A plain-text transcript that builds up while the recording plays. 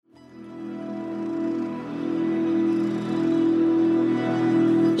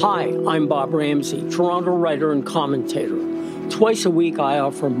Hi, I'm Bob Ramsay, Toronto writer and commentator. Twice a week, I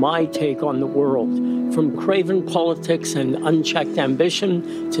offer my take on the world, from craven politics and unchecked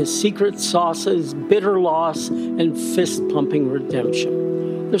ambition to secret sauces, bitter loss, and fist-pumping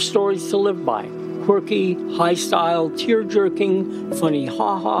redemption. They're stories to live by. Quirky, high-style, tear-jerking, funny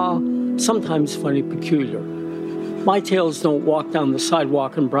ha-ha, sometimes funny peculiar. My tales don't walk down the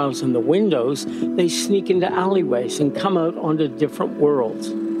sidewalk and browse in the windows. They sneak into alleyways and come out onto different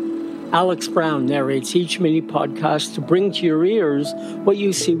worlds. Alex Brown narrates each mini-podcast to bring to your ears what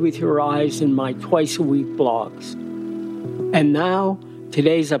you see with your eyes in my twice-a-week blogs. And now,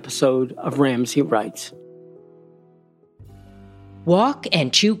 today's episode of Ramsay Writes. Walk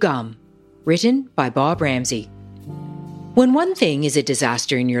and Chew Gum, written by Bob Ramsay. When one thing is a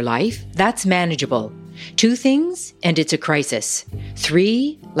disaster in your life, that's manageable. 2 things, and it's a crisis.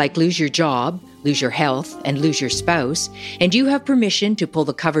 3, like lose your job, lose your health, and lose your spouse, and you have permission to pull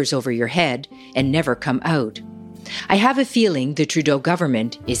the covers over your head and never come out. I have a feeling the Trudeau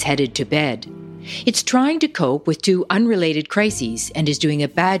government is headed to bed. It's trying to cope with 2 unrelated crises and is doing a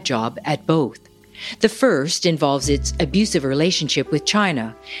bad job at both. The first involves its abusive relationship with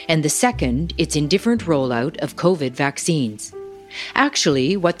China, and the second, its indifferent rollout of COVID vaccines.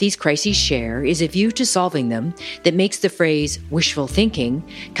 Actually, what these crises share is a view to solving them that makes the phrase wishful thinking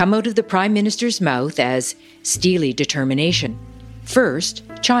come out of the Prime Minister's mouth as steely determination. First,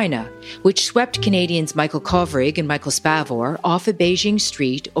 China, which swept Canadians Mmichael Kovrig and Mmichael Spavor off a Beijing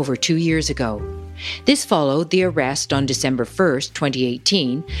street over 2 years ago. This followed the arrest on December 1,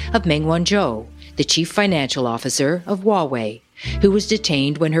 2018, of Meng Wanzhou, the chief financial officer of Huawei, who was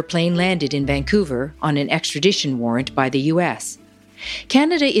detained when her plane landed in Vancouver on an extradition warrant by the U.S.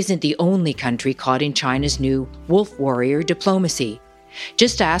 Canada isn't the only country caught in China's new wolf warrior diplomacy.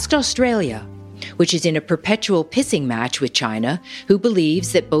 Just ask Australia, which is in a perpetual pissing match with China, who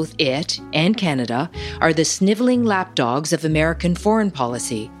believes that both it and Canada are the sniveling lapdogs of American foreign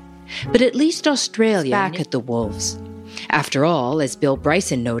policy. But at least Australia back at the wolves. After all, as Bill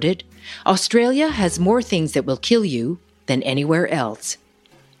Bryson noted, Australia has more things that will kill you than anywhere else.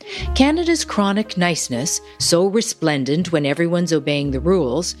 Canada's chronic niceness, so resplendent when everyone's obeying the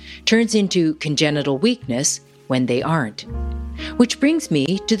rules, turns into congenital weakness when they aren't. Which brings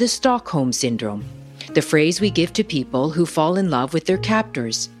me to the Stockholm Syndrome, the phrase we give to people who fall in love with their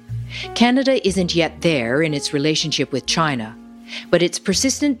captors. Canada isn't yet there in its relationship with China, but its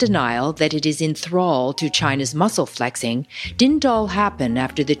persistent denial that it is in thrall to China's muscle flexing didn't all happen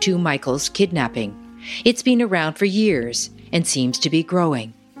after the 2 Michaels' kidnapping. It's been around for years and seems to be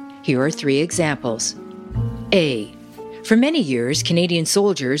growing. Here are 3 examples. A. For many years, Canadian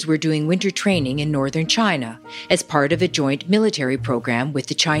soldiers were doing winter training in northern China as part of a joint military program with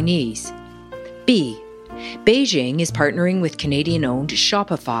the Chinese. B. Beijing is partnering with Canadian-owned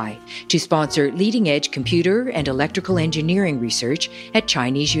Shopify to sponsor leading-edge computer and electrical engineering research at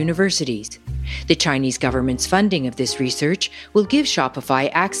Chinese universities. The Chinese government's funding of this research will give Shopify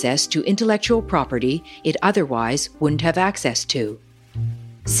access to intellectual property it otherwise wouldn't have access to.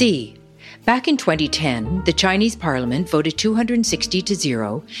 C. Back in 2010, the Chinese Parliament voted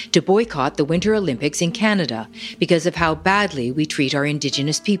 260-0 to boycott the Winter Olympics in Canada because of how badly we treat our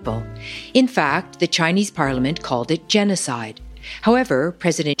Indigenous people. In fact, the Chinese Parliament called it genocide. However,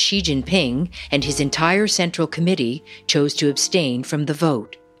 President Xi Jinping and his entire Central Committee chose to abstain from the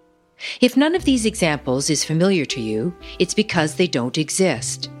vote. If none of these examples is familiar to you, it's because they don't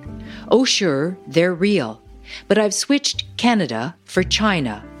exist. Oh sure, they're real. But I've switched Canada for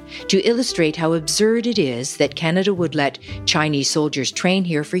China to illustrate how absurd it is that Canada would let Chinese soldiers train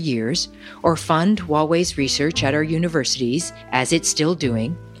here for years, or fund Huawei's research at our universities, as it's still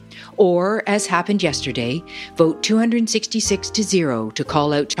doing, or, as happened yesterday, vote 266-0 to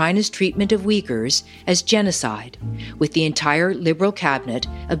call out China's treatment of Uyghurs as genocide, with the entire Liberal cabinet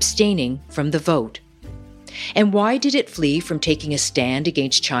abstaining from the vote. And why did it flee from taking a stand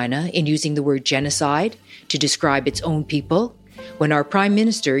against China in using the word genocide to describe its own people, when our Prime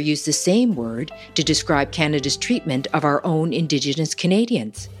Minister used the same word to describe Canada's treatment of our own Indigenous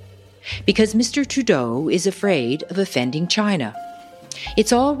Canadians? Because Mr. Trudeau is afraid of offending China.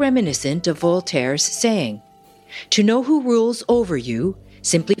 It's all reminiscent of Voltaire's saying, "To know who rules over you,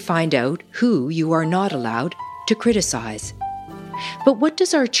 simply find out who you are not allowed to criticize." But what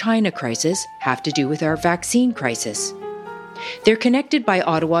does our China crisis have to do with our vaccine crisis? They're connected by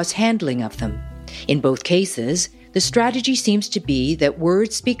Ottawa's handling of them. In both cases, the strategy seems to be that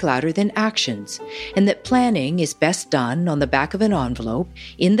words speak louder than actions, and that planning is best done on the back of an envelope,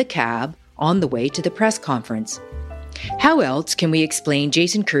 in the cab, on the way to the press conference. How else can we explain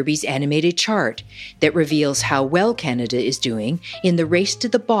Jason Kirby's animated chart that reveals how well Canada is doing in the race to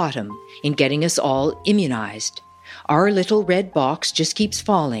the bottom in getting us all immunized? Our little red box just keeps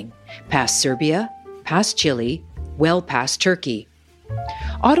falling, past Serbia, past Chile, well past Turkey.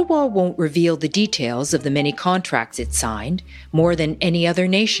 Ottawa won't reveal the details of the many contracts it signed more than any other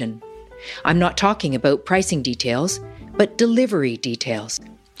nation. I'm not talking about pricing details, but delivery details.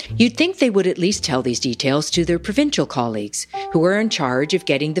 You'd think they would at least tell these details to their provincial colleagues who are in charge of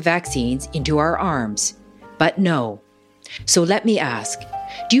getting the vaccines into our arms. But no. So let me ask,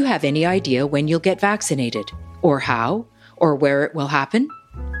 do you have any idea when you'll get vaccinated? Or how? Or where it will happen?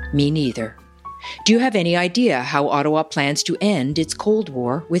 Me neither. Do you have any idea how Ottawa plans to end its Cold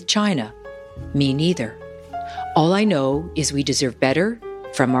War with China? Me neither. All I know is we deserve better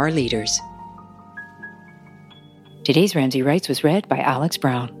from our leaders. Today's Ramsay Writes was read by Alex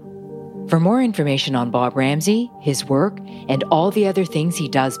Brown. For more information on Bob Ramsay, his work, and all the other things he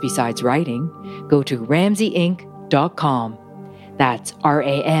does besides writing, go to ramsayinc.com. That's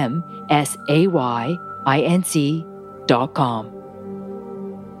RAMSAYINC.com.